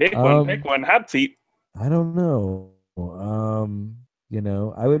 Pick one. Hot seat. I don't know.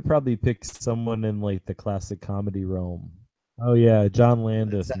 I would probably pick someone in like the classic comedy realm. Oh yeah, John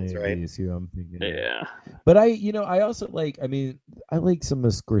Landis maybe is who I'm thinking. Yeah. But I also like. I like some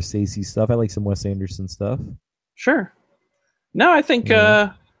of Scorsese stuff. I like some Wes Anderson stuff. Sure. No, I think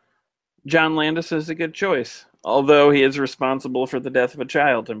John Landis is a good choice. Although he is responsible for the death of a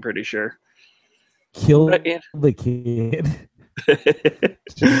child, I'm pretty sure. Kill the kid.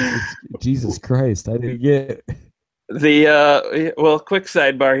 Jesus Christ! I didn't get the quick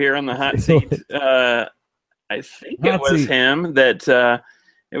sidebar here on the hot seat. I think it was him that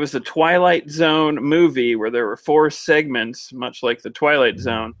it was the Twilight Zone movie where there were 4 segments, much like the Twilight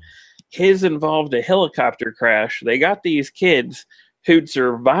Zone. His involved a helicopter crash. They got these kids who'd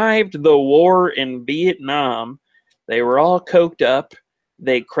survived the war in Vietnam. They were all coked up.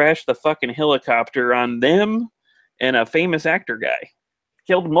 They crashed the fucking helicopter on them and a famous actor guy.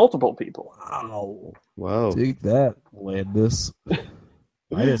 Killed multiple people. Wow. Whoa. Take that, Landis.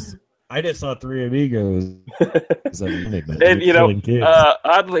 I just saw Three Amigos. And,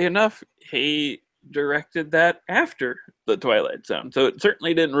 oddly enough, he directed that after the Twilight Zone. So it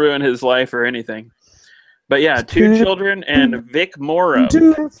certainly didn't ruin his life or anything. But yeah, 2 children and Vic Morrow.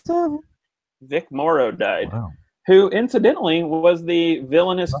 Vic Morrow died. Wow. Who, incidentally, was the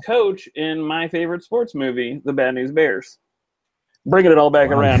villainous coach in my favorite sports movie, The Bad News Bears. Bringing it all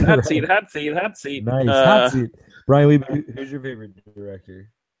back around. Hot seat. Nice. Hot seat. Brian, who's your favorite director?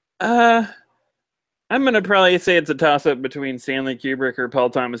 I'm going to probably say it's a toss-up between Stanley Kubrick or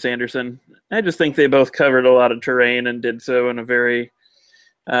Paul Thomas Anderson. I just think they both covered a lot of terrain and did so in a very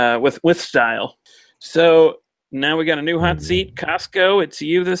with style. So Now we got a new hot seat. Costco, it's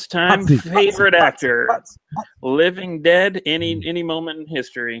you this time. Hot seat, Favorite actor, hot seat. living, dead, any moment in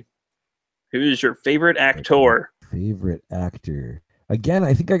history. Who is your favorite actor? Favorite actor. Again,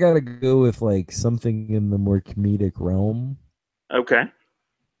 I think I gotta go with like something in the more comedic realm. Okay.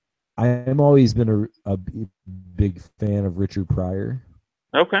 I've always been a big fan of Richard Pryor.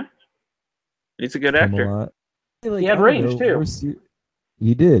 Okay. He's a good Him actor. a lot. He had range, too.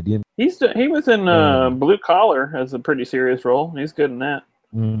 He did. You know? He was in Blue Collar as a pretty serious role. He's good in that.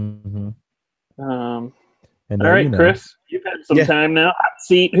 Mm-hmm. All And right, you know, Chris, you've had some time now. Hot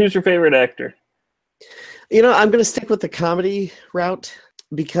seat. Who's your favorite actor? You know, I'm going to stick with the comedy route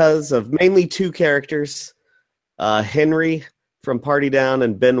because of mainly two characters, Henry from Party Down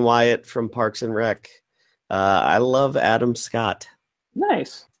and Ben Wyatt from Parks and Rec. I love Adam Scott.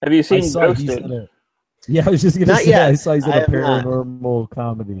 Nice. Have you seen Ghosted? Yeah, I was just going to say, yet. I saw he's in I a have not. paranormal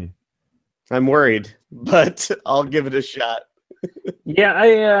comedy. I'm worried, but I'll give it a shot.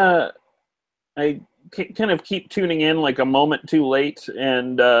 Yeah, I kind of keep tuning in like a moment too late,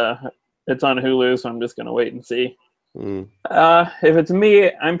 and it's on Hulu, so I'm just going to wait and see. If it's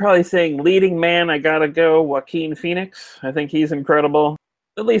me, I'm probably saying leading man, I got to go Joaquin Phoenix. I think he's incredible,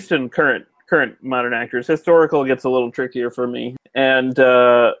 at least in current modern actors. Historical gets a little trickier for me. And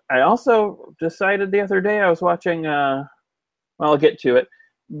I also decided the other day I was watching, well, I'll get to it,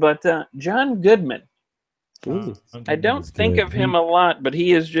 but John Goodman. I don't think of him a lot, but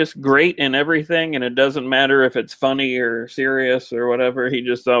he is just great in everything, and it doesn't matter if it's funny or serious or whatever. He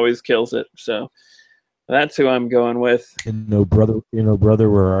just always kills it. So that's who I'm going with. Brother,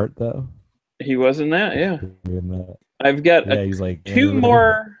 Where Art Thou? He was in that, yeah. That. I've got he's like two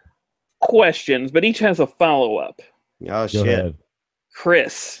more questions, but each has a follow-up. Oh, shit. Ahead.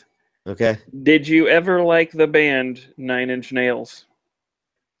 Chris. Okay. Did you ever like the band Nine Inch Nails?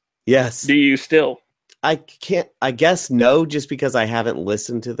 Yes. Do you still? I guess no, just because I haven't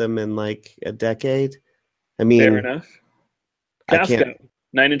listened to them in like a decade. I mean, fair enough. Costco,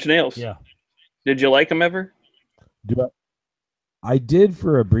 Nine Inch Nails. Yeah. Did you like them ever? I did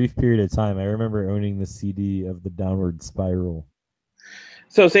for a brief period of time. I remember owning the CD of the Downward Spiral.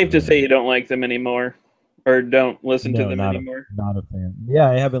 So safe to say you don't like them anymore, or don't listen to them anymore? Not a fan. Yeah,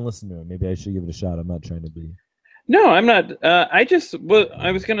 I haven't listened to it. Maybe I should give it a shot. I'm not trying to be. No, I'm not. I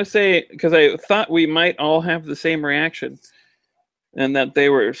was going to say, because I thought we might all have the same reaction, and that they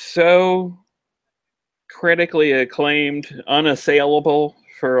were so critically acclaimed, unassailable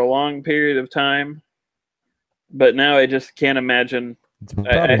for a long period of time. But now I just can't imagine.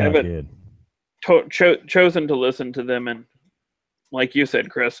 I haven't chosen to listen to them in, like you said,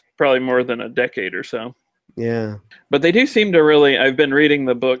 Chris, probably more than a decade or so. Yeah. But they do seem to really... I've been reading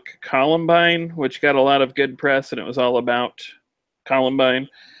the book Columbine, which got a lot of good press, and it was all about Columbine.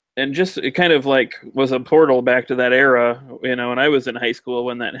 And just, it kind of like was a portal back to that era, you know, when I was in high school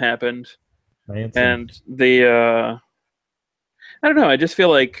when that happened. And I don't know, I just feel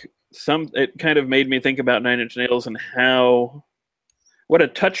like it kind of made me think about Nine Inch Nails and what a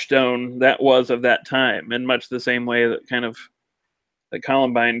touchstone that was of that time, in much the same way that kind of that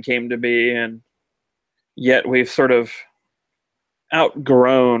Columbine came to be, and yet we've sort of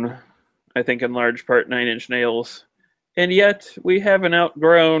outgrown, I think in large part, Nine Inch Nails, and yet we haven't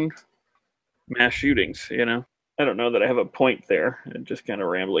outgrown mass shootings, you know? I don't know that I have a point there. I'm just kind of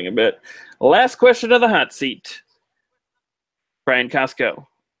rambling a bit. Last question of the hot seat. Brian Costco.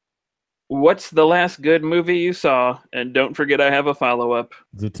 What's the last good movie you saw? And don't forget I have a follow-up.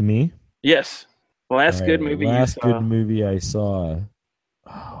 Is it to me? Yes. Last good movie you saw. Last good movie I saw.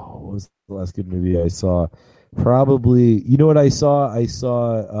 Oh, what was the last good movie I saw? Probably, you know what I saw? I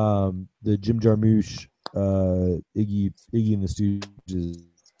saw the Jim Jarmusch, Iggy and the Stooges.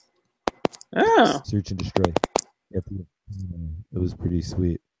 Oh. Search and Destroy. It was pretty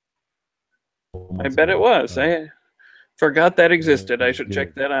sweet. I bet it was. I forgot that existed. I should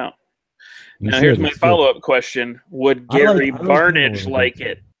check that out. Now, here's my follow-up question. Would Gary Barnidge like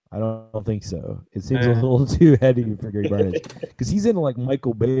it? I don't think so. It seems a little too heady for Gary Barnidge. Because he's into like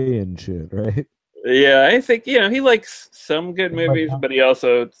Michael Bay and shit, right? Yeah, I think, you know, he likes some good movies, but he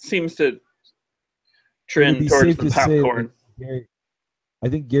also seems to trend towards the popcorn. I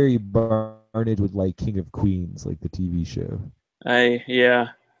think Gary Barnidge would like King of Queens, like the TV show. I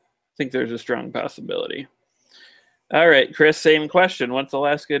think there's a strong possibility. All right, Chris, same question. What's the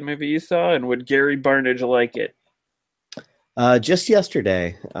last good movie you saw, and would Gary Barnidge like it? Just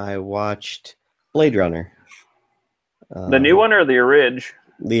yesterday, I watched Blade Runner. The new one or the original?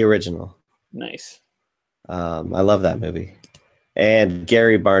 The original. Nice. I love that movie. And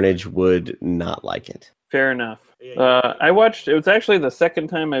Gary Barnidge would not like it. Fair enough. I watched, it was actually the second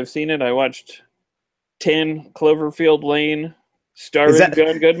time I've seen it. I watched 10 Cloverfield Lane, starring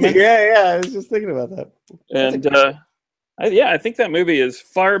John Goodman. Yeah, I was just thinking about that. And I think that movie is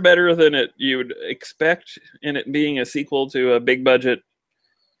far better than you would expect in it being a sequel to a big budget,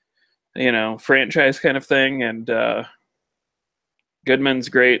 franchise kind of thing. And Goodman's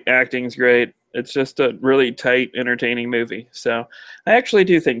great, acting's great. It's just a really tight, entertaining movie. So I actually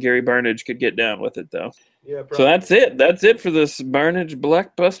do think Gary Barnidge could get down with it, though. Yeah, so that's it. That's it for this Barnidge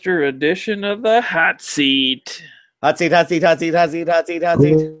Blockbuster edition of the Hot Seat. Hot seat.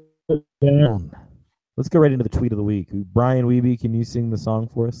 Let's go right into the tweet of the week. Brian Wiebe, can you sing the song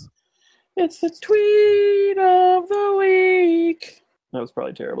for us? It's the tweet of the week. That was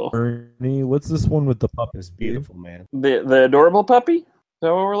probably terrible. Bernie, what's this one with the puppy? It's beautiful, man. The adorable puppy? Is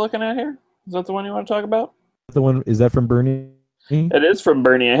that what we're looking at here? Is that the one you want to talk about? The one, is that from Bernie? It is from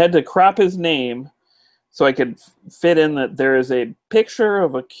Bernie. I had to crop his name so I could fit in that there is a picture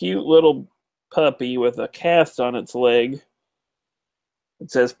of a cute little puppy with a cast on its leg.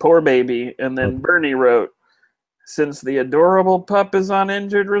 It says, "Poor baby." And then Bernie wrote, "Since the adorable pup is on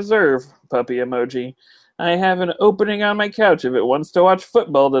injured reserve," puppy emoji, "I have an opening on my couch if it wants to watch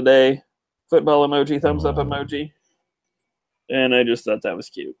football today." Football emoji, thumbs up emoji. And I just thought that was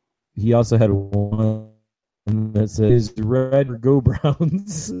cute. He also had one that says, "Red, go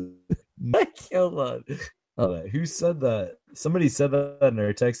Browns." Mike, hold on. Oh, who said that? Somebody said that in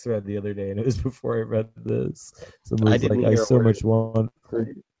our text thread the other day, and it was before I read this. Somebody was like, "I so much want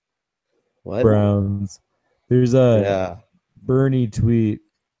for Browns." There's a Bernie tweet.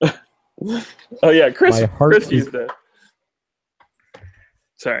 Oh yeah, Chris used that.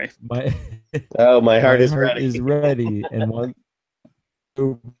 Sorry. My heart is ready. Is ready, and one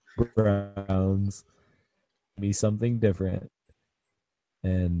Browns be something different.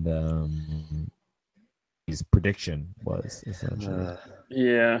 And his prediction was essentially.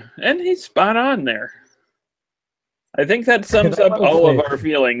 Yeah, and he's spot on there. I think that sums up all of our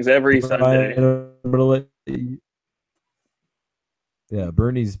feelings every Sunday. I'm gonna let you... Yeah,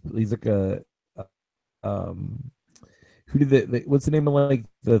 Bernie's. He's like a. Who did what's the name of like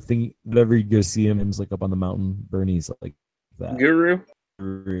the thing? Whenever you go see him, he's like up on the mountain. Bernie's like that. Guru,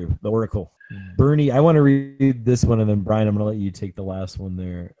 the Oracle. Bernie, I want to read this one, and then Brian, I'm gonna let you take the last one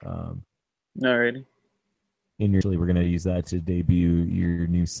there. Alrighty. We're gonna use that to debut your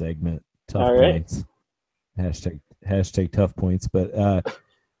new segment, Tough Points. Hashtag Tough Points. But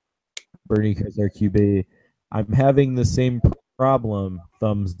Bernie QB, I'm having the same problem.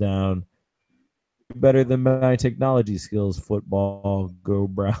 Thumbs down. Better than my technology skills. Football, go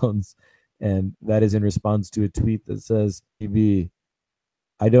Browns. And that is in response to a tweet that says, "TV,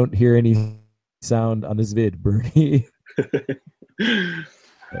 I don't hear any sound on this vid, Bernie."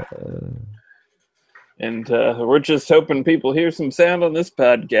 And we're just hoping people hear some sound on this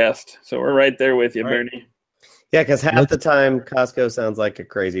podcast. So we're right there with you, Bernie. Yeah, because half the time Costco sounds like a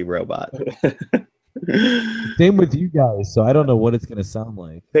crazy robot. Same with you guys, so I don't know what it's going to sound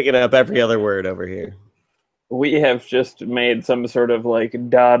like. Picking up every other word over here. We have just made some sort of like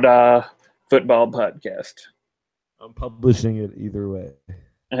Dada football podcast. I'm publishing it either way.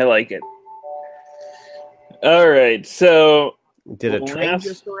 I like it. All right, so did a train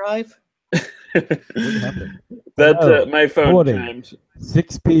just arrive? What happened? That's my phone chimed.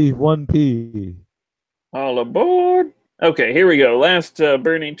 6P, 1P. All aboard. Okay, here we go. Last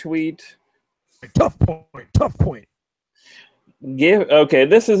Bernie tweet. Tough point. Okay,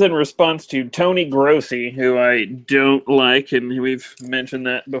 this is in response to Tony Grossi, who I don't like, and we've mentioned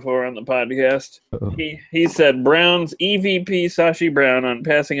that before on the podcast. He said Browns EVP Sashi Brown on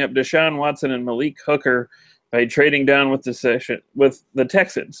passing up Deshaun Watson and Malik Hooker by trading down with the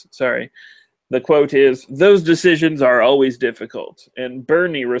Texans. Sorry. The quote is, "Those decisions are always difficult." And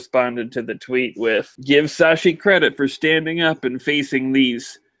Bernie responded to the tweet with, "Give Sashi credit for standing up and facing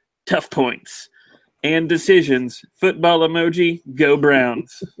these tough points and decisions. Football emoji, go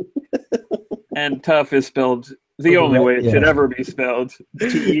Browns." And tough is spelled the only way it should ever be spelled.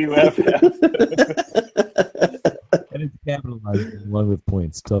 TUFF. And it's capitalized along with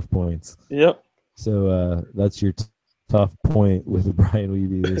points, tough points. Yep. So that's your tough point with Brian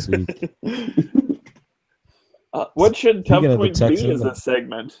Wiebe this week. What should tough points be as a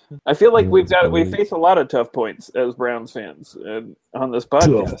segment? I feel like we face a lot of tough points as Browns fans on this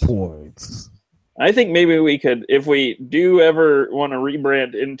podcast. Tough points. I think maybe we could, if we do ever want to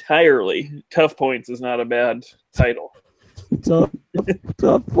rebrand entirely, Tough Points is not a bad title. Tough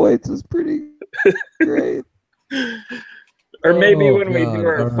Points is pretty great. Or maybe when we do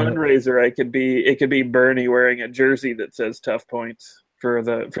our fundraiser, it could be Bernie wearing a jersey that says Tough Points for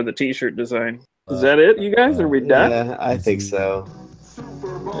the T-shirt design. Is that it, you guys? Are we done? Yeah, I think so.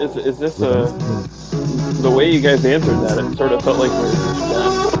 Is this a... the way you guys answered that, it sort of felt like we were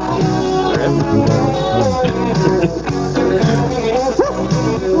just done.